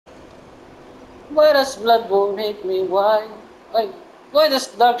Why does Bloodborne hate me? Why? Why does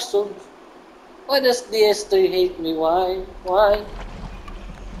Dark Souls? Why does DS3 hate me? Why? Why?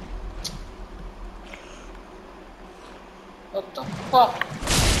 What the fuck?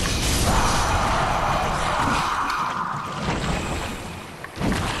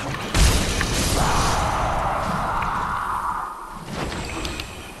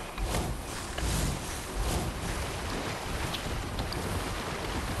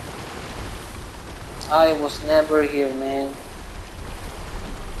 I was never here, man.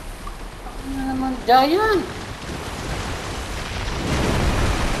 Ano naman, Giant?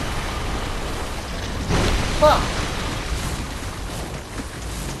 Fuck!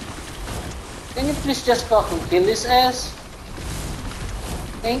 Can you please just fucking kill his ass?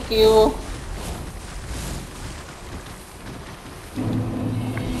 Thank you.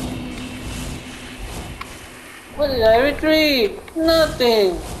 What did I retrieve?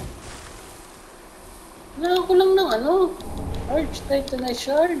 Nothing. Kailangan ko lang ng ano? Arch Titanite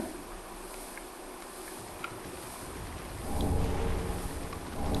Shard.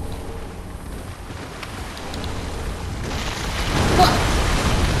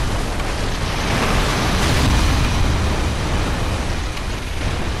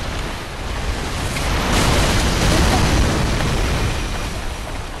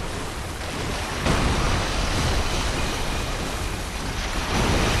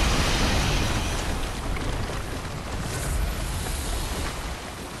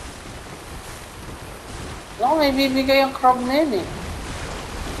 Ako may bibigay ang crab na yun eh.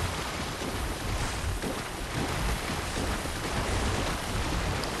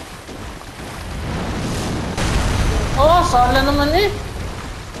 Oh, sala naman eh.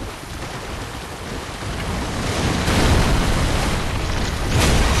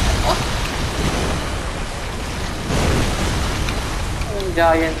 Oh. Ang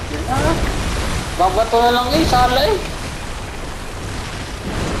giant yun. Ah, babato na lang eh, sala eh.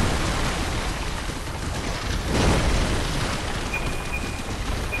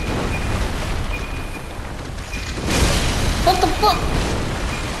 What the fuck?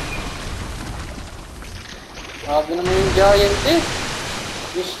 Grabe naman yung giant eh.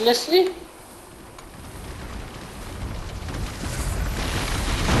 Useless eh.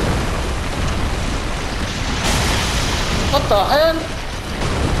 What the hell?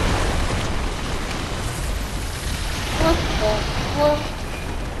 What the fuck?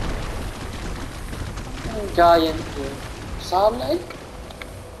 Yung giant eh. Sala eh.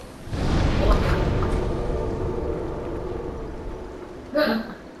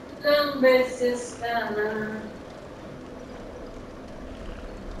 Ilang beses ka na.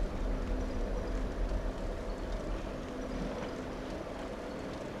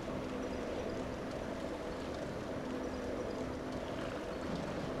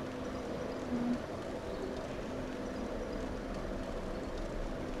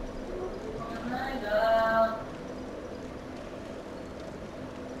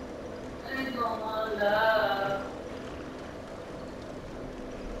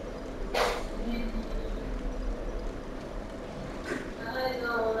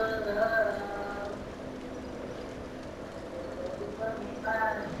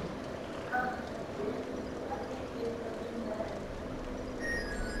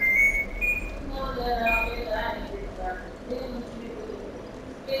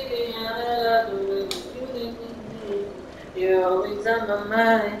 You're always on my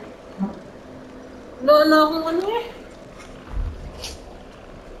mind. Wala na akong ano eh.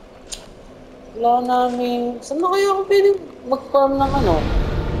 Wala namin... Saan na kaya ako pwedeng mag-farm ng ano?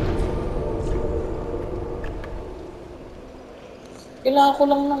 Kailangan ko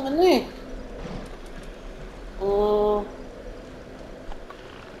lang ng ano eh.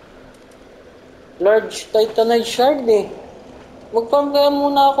 Large Titanite Shard eh. Mag-farm kaya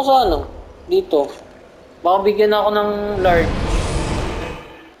muna ako sa ano? Dito. Baka bigyan ako ng large.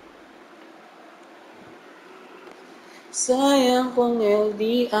 Sayang kong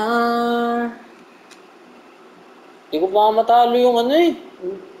LDR. Hindi ko pa matalo yung ano eh.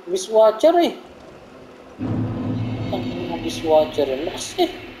 Beastwatcher eh. Ang mga Beastwatcher eh. Lakas eh.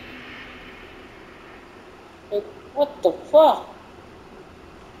 What the fuck?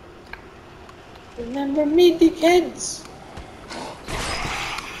 Remember me, dickheads.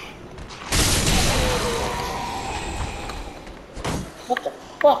 What the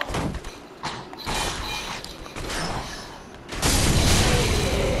fuck?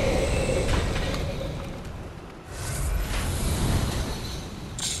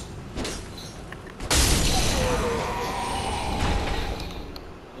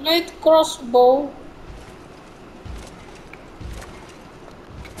 Light crossbow.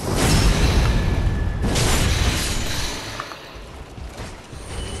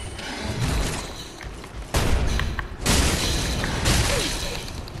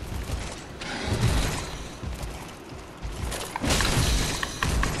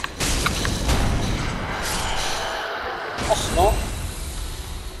 Lakas, no?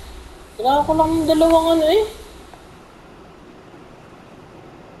 Kailangan ko lang yung dalawang ano eh.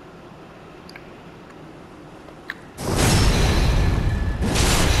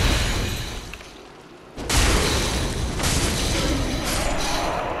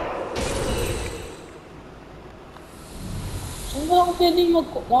 Saan ba ako pwedeng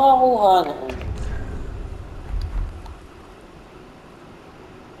makakuha noon?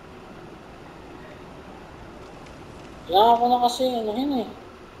 Kailangan ko na kasi ano yun eh.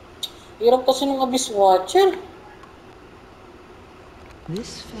 Hirap kasi ng Abyss Watcher.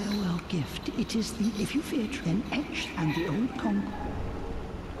 This farewell gift, it is the if you fear an edge and the old conquer.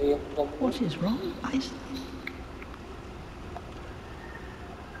 What is wrong, I say?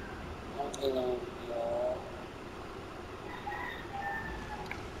 Okay lang.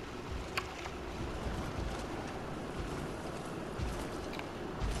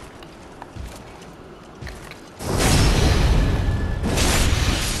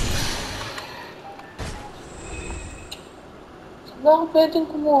 Wala akong pwedeng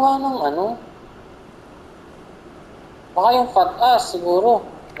kumuha ng ano. Baka yung fat ass siguro.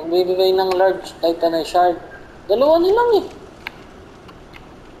 Magbibigay ng large titanite shard. Dalawa na lang eh.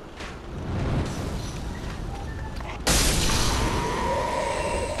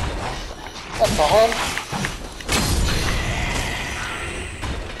 What the hell?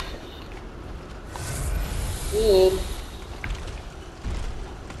 Yun.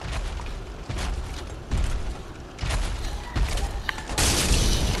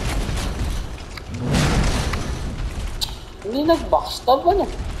 Hindi nag-backstab ano?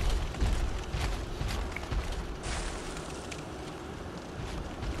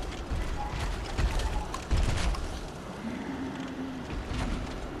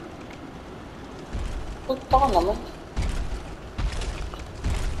 Punta ka naman.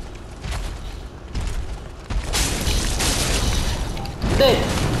 Hindi!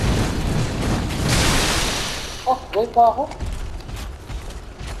 Oh, buhay pa ako.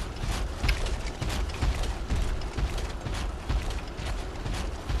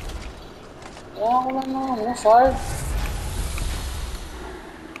 Kaya ako lang na ano, shard.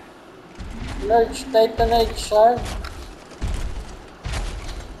 Large titanite shard.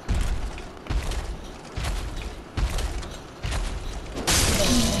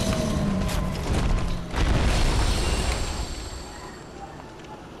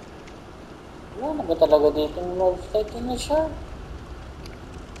 Wala ba talaga dito ng large titanite shard?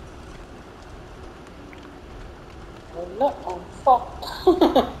 Wala, oh fuck.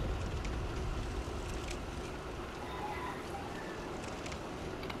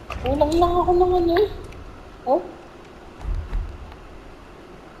 Kulang lang ako ng ano eh. Oh?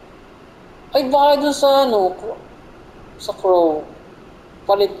 Ay baka dun sa ano, sa crow.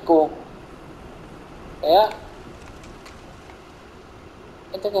 Palit ko. Kaya,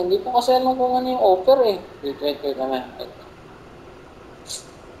 ito ka, hindi ko kasi alam kung ano yung offer eh. Wait naman.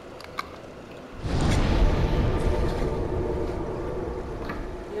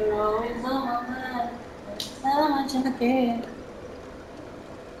 You're always on my mind. There's not much I care.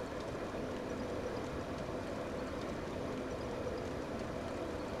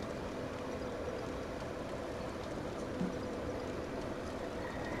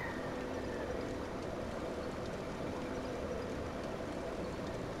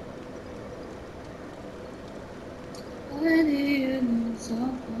 Why do you move so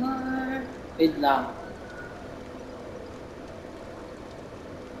far? Wait lang.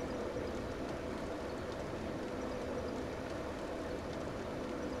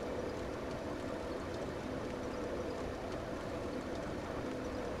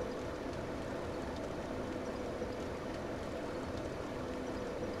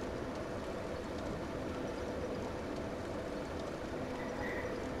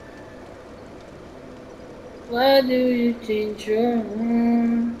 Why do you change your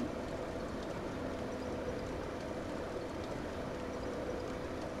mind?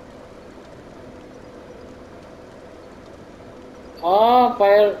 Ah,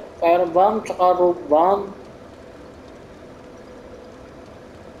 fire bomb tsaka rope bomb.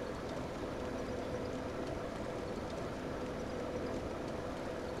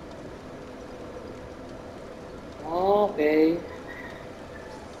 Okay.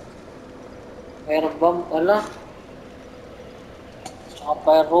 Fire bomb pala. Tsaka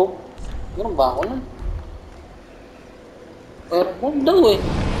fire rope. Meron ba ako nun? Fire bomb daw eh.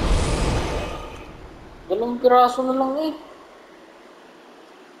 Dalawang piraso na lang eh.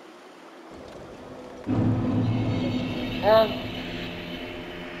 Ayan.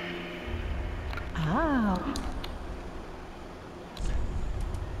 Ah.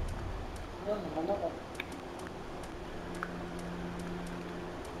 Ayan naman ako.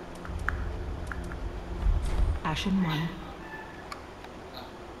 Passion 1.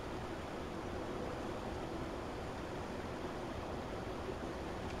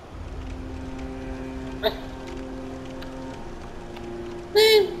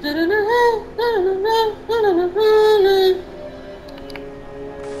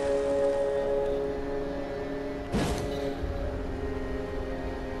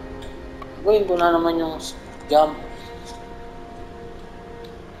 Gawin ko na naman yung jump.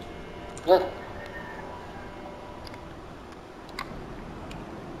 Yan.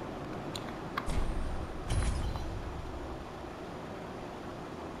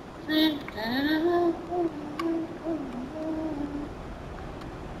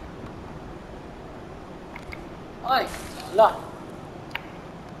 Ay, sala.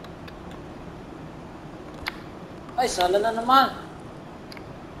 Ay, sala na naman.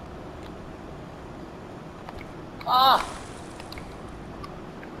 Ah!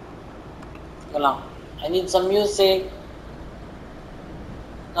 Ito lang. I need some music.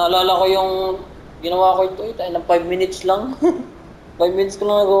 Naalala ko yung ginawa ko ito. Ay, ng 5 minutes lang. 5 minutes ko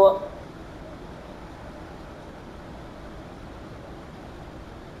lang nagawa.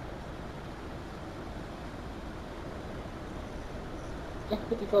 Eh,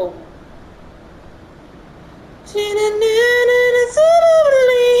 ba't ikaw?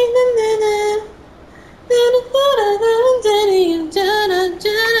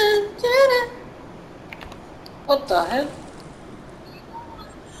 What the hell?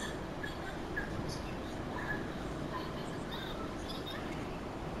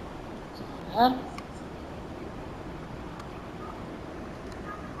 Huh?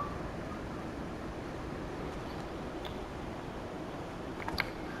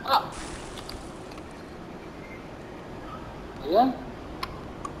 Ah! Ayan.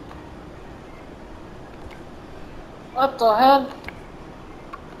 What the hell?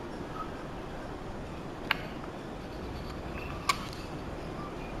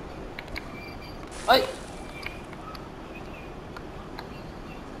 Ay!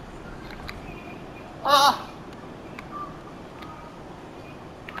 Ah!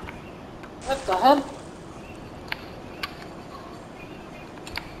 What the hell?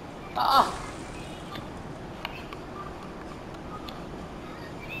 Ah!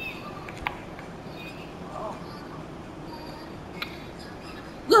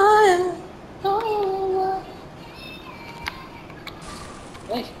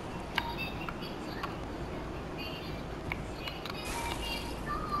 Ay!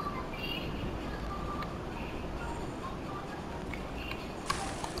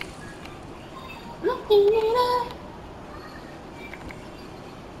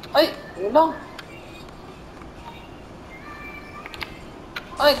 Ay! Kulang!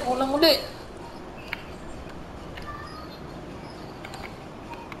 Ay! Kulang uli!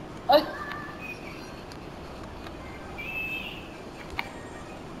 Ay!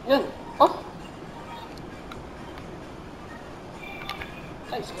 Yan! Oh!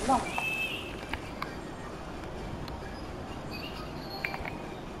 Ay! Sige lang!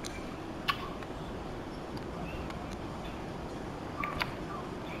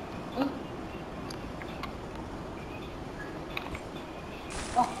 Ay!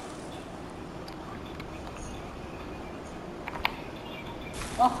 Ah!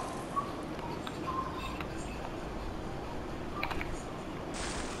 Ah!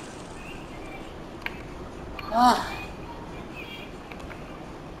 Ah!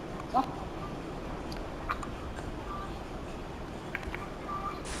 Ah!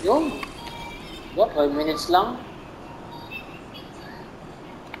 Yun! Diba? 5 minutes lang.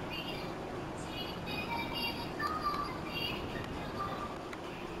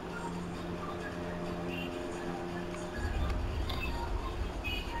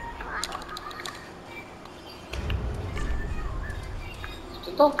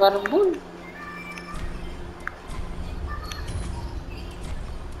 Ito, carbon.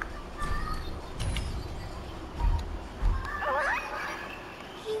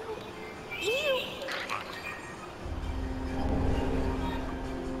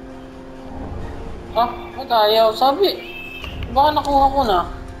 Ah, ba't ayaw? Sabi, baka nakuha ko na.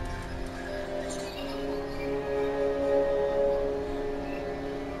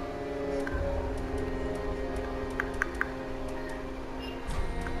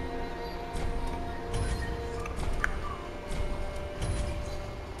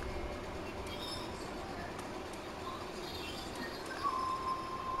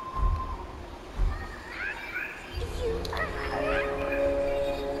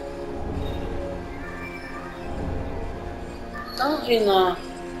 Tangina.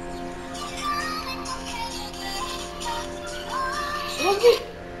 Sabi.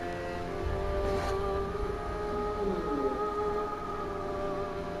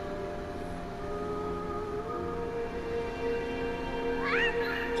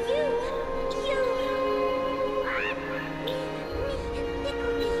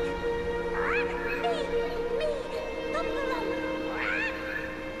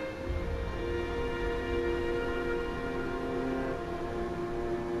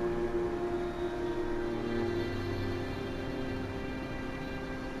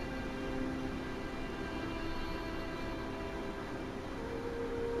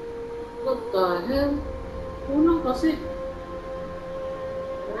 The hell? Kulang kasi.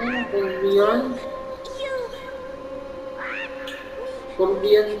 Korean?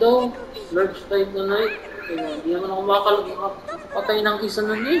 Korean daw. Large type na night. Hindi naman ako makapatay ng isa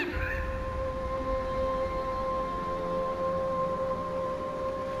nun eh.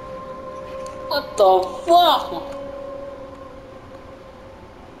 What the fuck?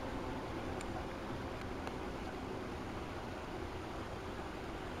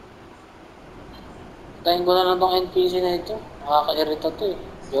 Tayin ko na lang tong NPC na ito. Nakaka-irita to eh.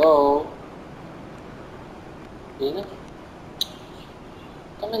 Yo. Hindi na.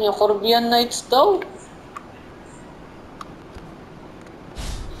 Tama niya, Corbian Knights daw.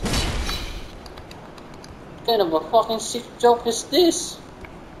 What kind of a fucking sick joke is this?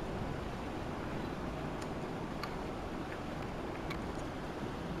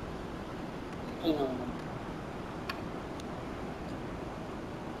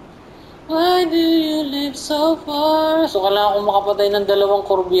 Why do you live so far? So, kailangan kong makapatay ng dalawang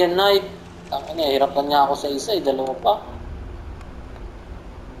Corbian Knight. Tama niya, hirapan niya ako sa isa, dalawa pa.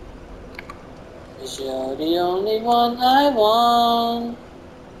 Is you're the only one I want.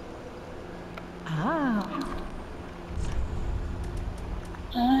 Ah.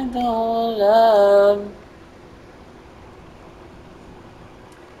 I don't love.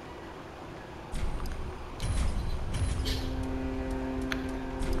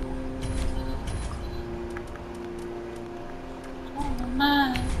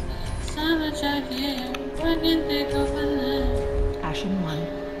 Ashen one.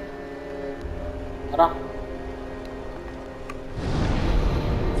 Tara.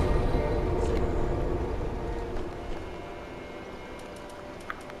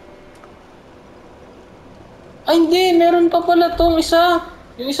 Ay hindi, meron pa pala tong isa.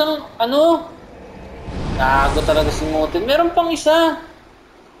 Yung isang ano. Gago talaga si Mutin. Meron pang isa.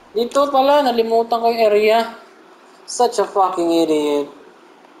 Dito pala, nalimutan ko yung area. Such a fucking idiot.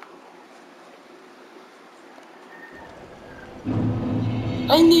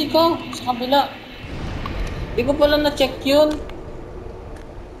 Ay, hindi ikaw. Sa kabila. Hindi ko pala na-check yun.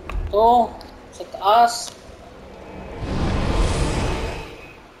 Ito. Sa taas.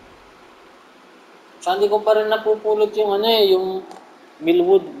 Saan hindi ko pa rin napupulot yung ano eh, yung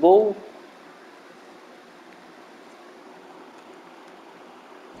Millwood bow.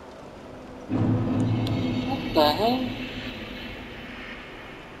 What the hell?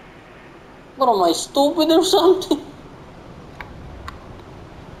 What am I, stupid or something?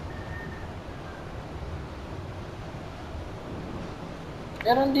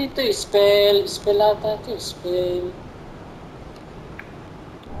 Meron dito eh, spell ata ito, spell.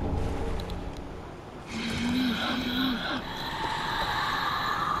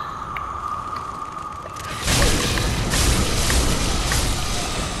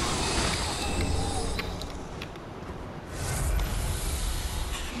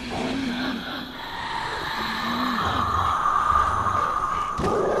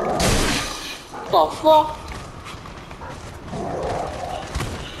 The fuck?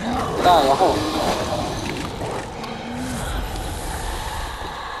 Kaya ko.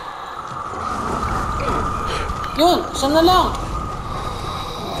 Yun, isa na lang.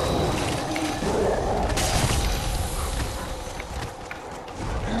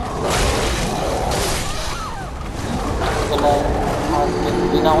 Wala,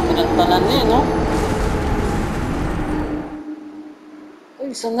 hindi na ako pinagtanan eh, no?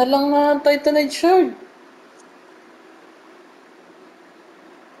 Ay, isa na lang na Titanite Shard.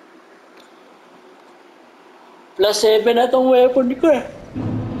 Plus 7 na itong weapon ko eh.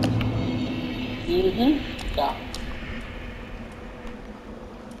 Yeah.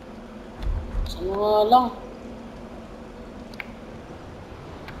 Sana nga lang.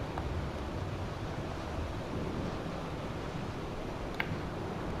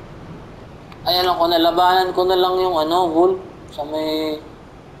 Ayan ako, nalabanan ko na lang yung ano, wolf. Sa may...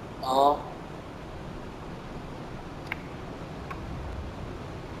 Oo.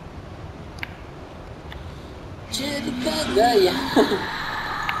 Jerry Kagaya.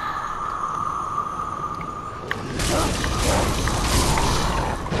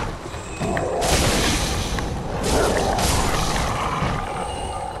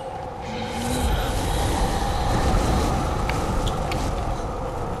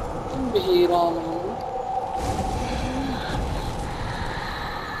 Ang bihira naman.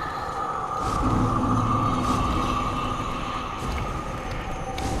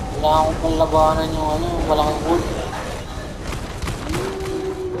 Wala akong panlabanan yung ano, malaking wood.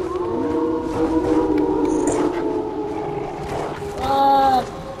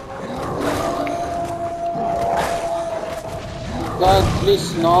 God,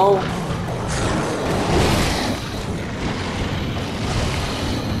 please, no.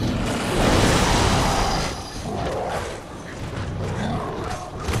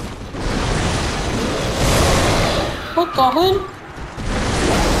 the hell?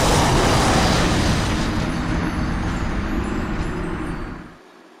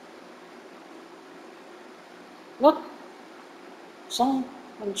 What? Isang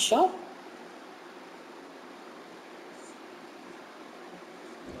one-shot?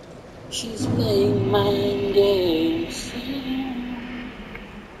 She's playing mind games.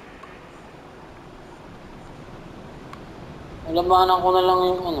 Labanan ko na lang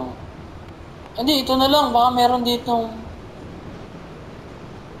yung ano. Hindi, ito na lang. Baka meron dito.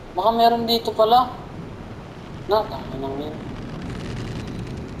 Baka meron dito pala. Tama lang yun.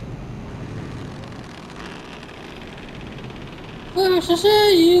 First I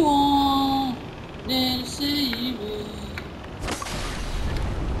say you want, then I say you will.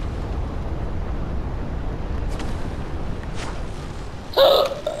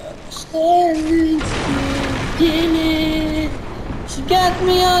 Standing still, Jenny. She got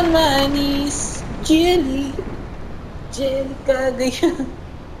me on my knees. Jelly. Jelly kagaya.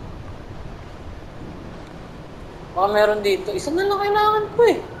 Baka meron dito. Isa na lang kailangan ko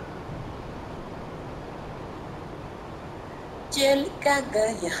eh. Jelly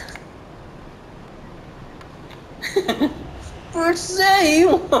kagaya. Per se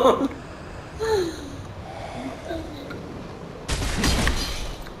mo.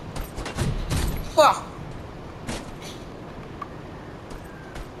 Fuck.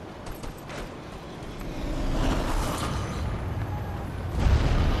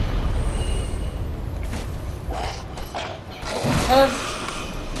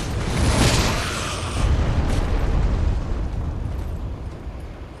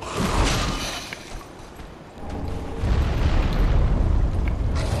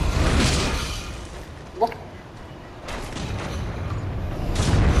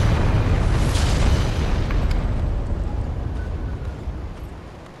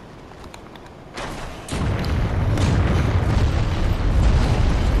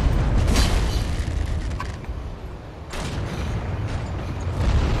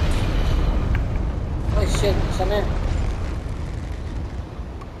 Shit, sana yun?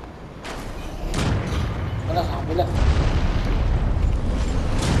 Wala, sa kabila.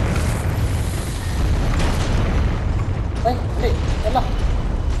 Ay, hindi, wala.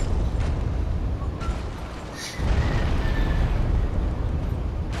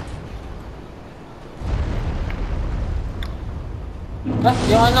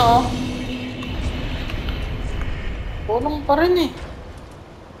 Yung ano oh. Pulong pa rin eh.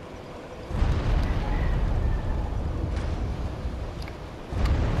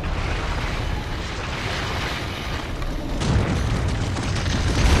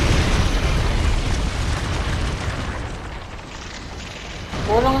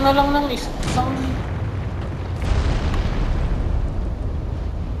 Kulang na lang ng isang...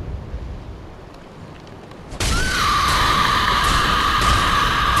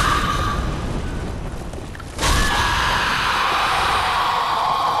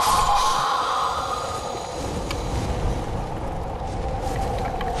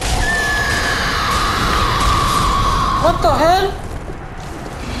 What the hell?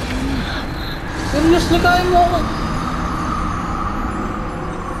 Seriously, kaya mo ako?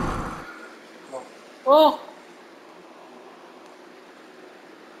 Oh!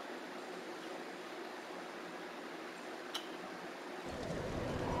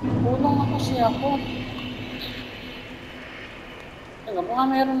 Kulang na kasi ako. Teka, baka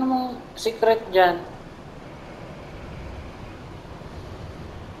meron namang secret dyan.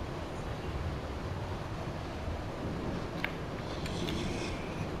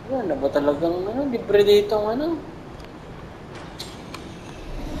 Wala ba talagang ano, libre dito ang ano?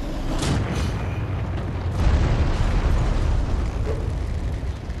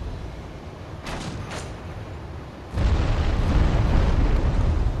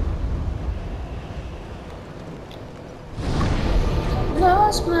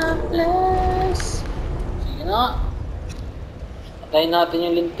 Lost my place. Sige na. Patayin natin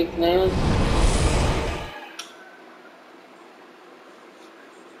yung lintik na yun.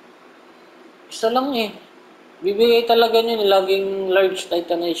 Isa lang eh. Bibigay talaga nyo laging large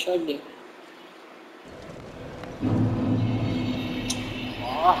titanite shard eh.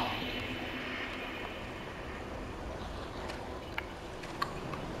 Ah.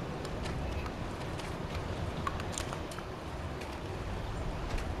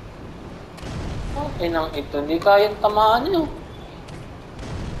 Okay nang ito. Hindi kayang tamaan nyo.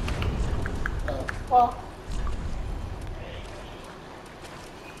 Ah.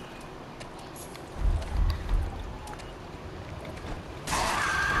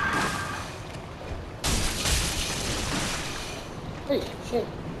 Hey, shit.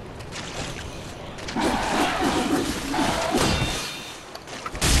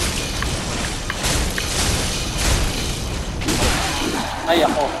 Ay,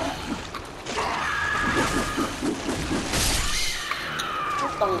 ako.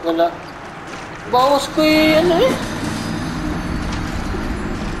 Tanggala. Bawas ko ano eh.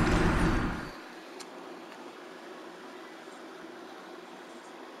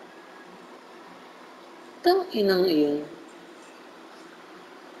 Tanginang iyon.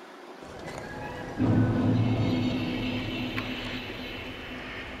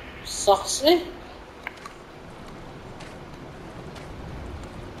 Sucks eh.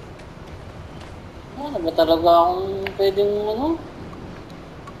 Ano ba talaga akong pwedeng ano?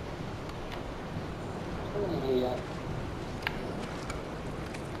 Ano nangyayari?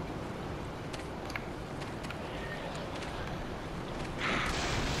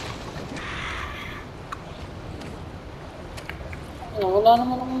 Ano, wala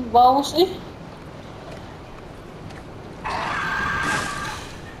naman akong bawas eh.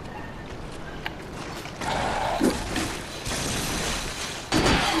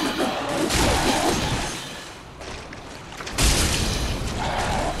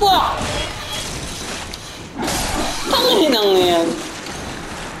 Fuck! Tanginang yan.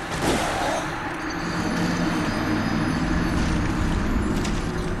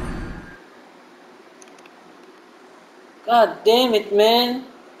 God damn it, man.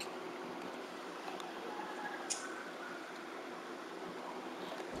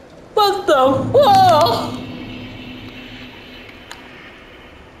 What the fuck?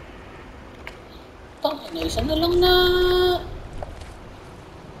 Tangina, isa na lang na...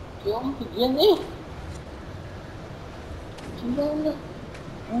 Kaya akong bigyan eh. Sila na.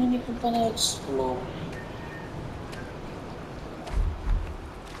 Hindi ko pa na-explore.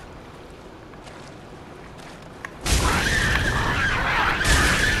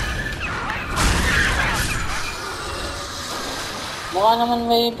 Mukha naman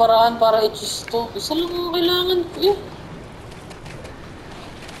may paraan para i-cheese to. Isa lang ang kailangan ko eh.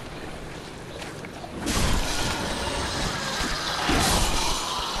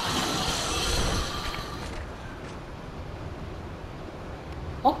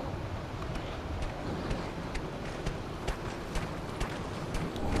 Oh?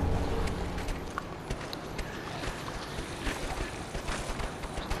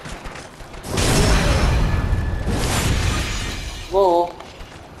 Oo.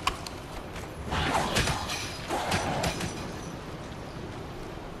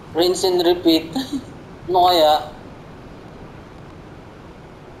 Rinse and repeat. Ano kaya?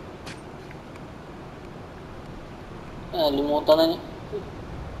 Limutan na niya.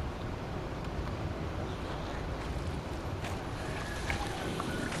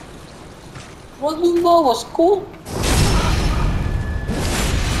 Huwag yung bawas ko.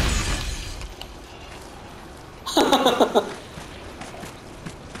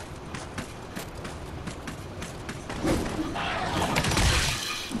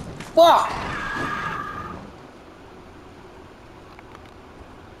 Fuck!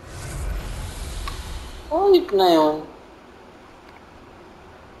 Ayip na yun.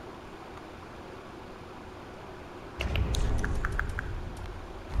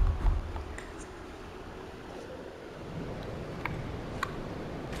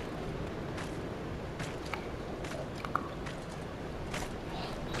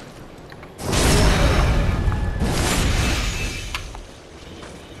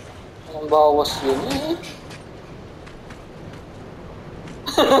 Ang bawas yun eh.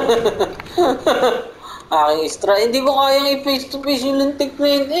 Aking extra. Hindi ko kayang i-face to face yung lintik na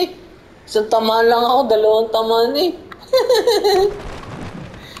yun eh. Isang tamaan lang ako, dalawang tamaan eh.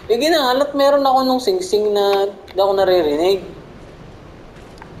 Sige na, halat meron ako nung sing-sing na hindi ako naririnig.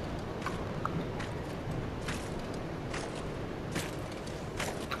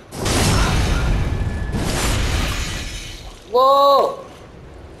 Wow!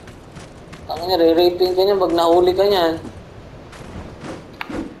 Ang nire-raping ka niya pag nahuli ka niyan.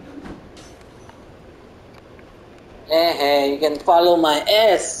 You can follow my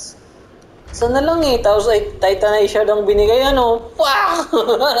ass. Sana lang eh, tapos ay Titanite shard ang binigay ano. Fuck!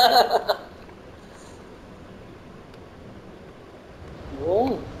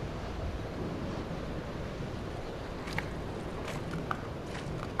 Boom.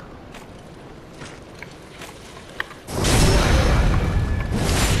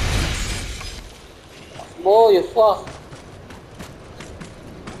 Boy, fuck.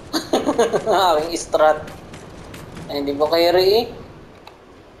 Aking strat. Ay, hindi ko carry eh.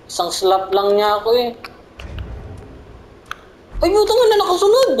 Isang slap lang niya ako eh. Ay, buto nga na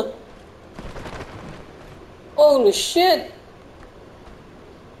nakasunod. Holy shit.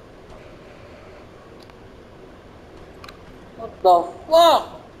 What the fuck?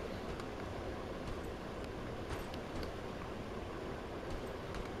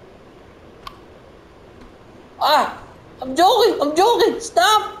 Ah! I'm joking! I'm joking!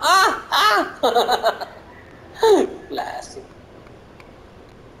 Stop! Ah! Ah! Classic.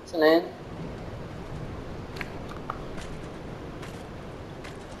 Saan na yun?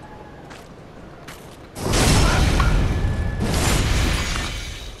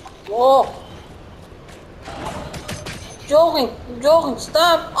 Oh! Joking! I'm joking!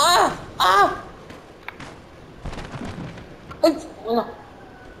 Stop! Ah! Ah! Ay! Ano?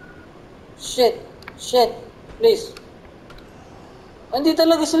 Shit! Shit! Please! Hindi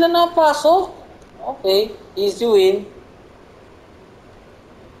talaga sila napasok. Okay. Easy win.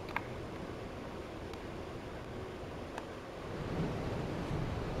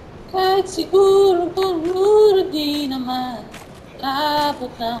 Kahit siguro di naman abot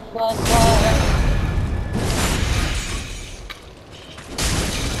ng buwan-buwan.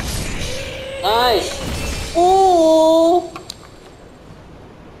 Nice! Ooh!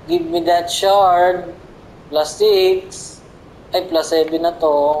 Give me that shard. Plus 6. Ay, plus 7 na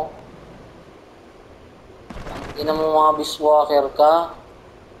to. Ina mo mga biswalker ka.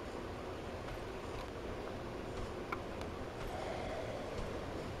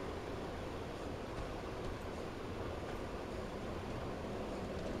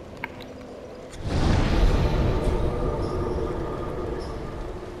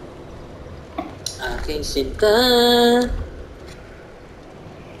 Aking sinta,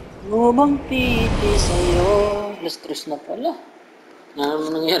 lumang piti sa'yo. Stress na pala. Ano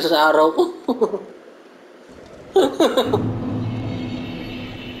naman nangyari sa araw ko?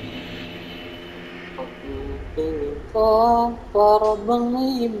 Pagpipili ka, para bang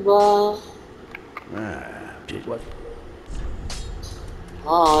may iba. What?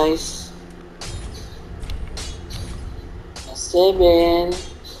 Nice. 7.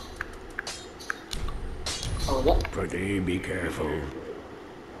 Oh, wala. Pretty, be careful.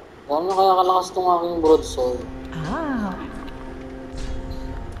 Gano'n kaya kalakas itong aking broadsword? Ah.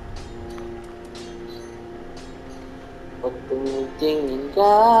 Pag tumitingin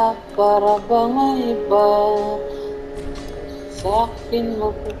ka, para bang may iba. Sa'kin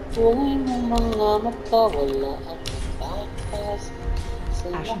mapupuloy mo mga mata, wala ang takas. Sa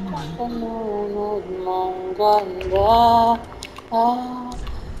nakapanunod mong ganda. Ah,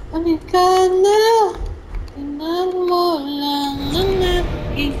 anig ka na. Tingnan mo lang ang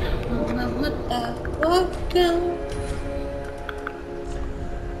aking mga mata. Wag kang...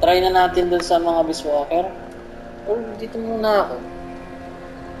 Try na natin dun sa mga biswalker. Or dito muna ako.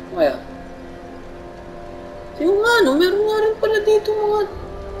 Kaya. Yung ano, meron nga rin pala dito mga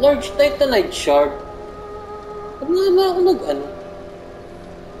large titanite shard. Ba't nga ba ako nag-ano?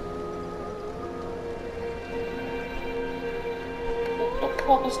 What the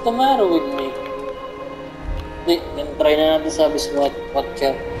fuck is the matter with me? Hindi, try na natin sa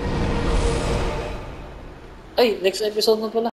biswalker. Ay, next episode na pala.